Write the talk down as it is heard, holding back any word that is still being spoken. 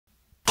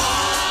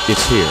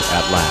It's here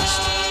at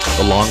last,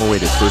 the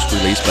long-awaited first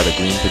release by the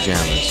Green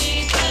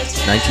Pajamas.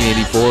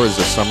 1984 is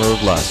the summer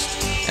of lust,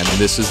 and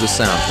this is the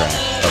soundtrack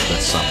of the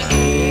summer.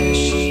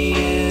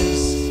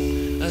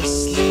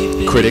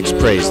 Critics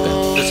praise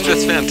them. It's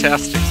just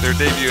fantastic. Their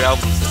debut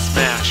album's a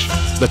smash.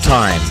 The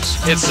Times.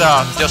 It's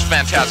just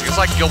fantastic. It's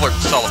like Gilbert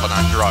and Sullivan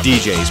on drugs.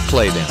 DJs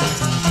play them.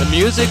 The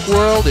music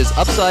world is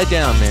upside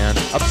down, man.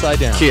 Upside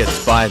down.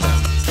 Kids buy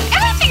them.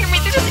 Everything to me,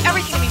 they're just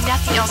everything to me.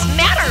 Nothing else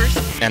matters.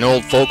 And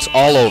old folks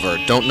all over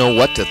don't know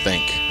what to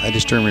think. I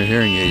just turn my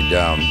hearing aid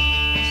down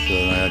so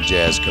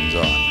jazz comes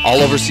on.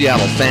 All over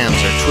Seattle, fans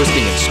are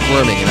twisting and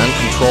squirming in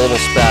uncontrollable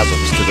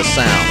spasms to the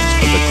sounds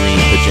of the Green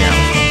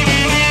Pajamas.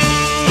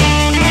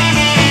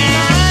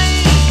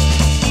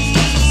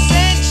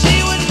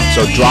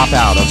 So drop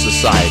out of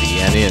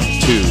society and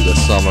into the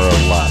summer of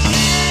lust.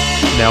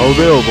 Now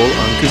available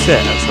on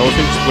cassette at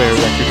Cellophane Square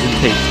Records and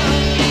Tapes.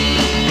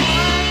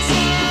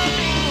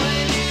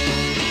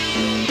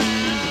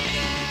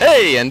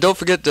 Hey, and don't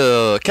forget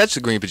to catch the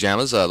Green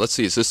Pajamas. Let's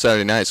see, it's this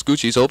Saturday night.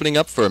 Scoochie's opening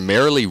up for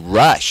Merrily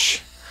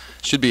Rush.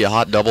 Should be a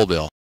hot double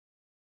bill.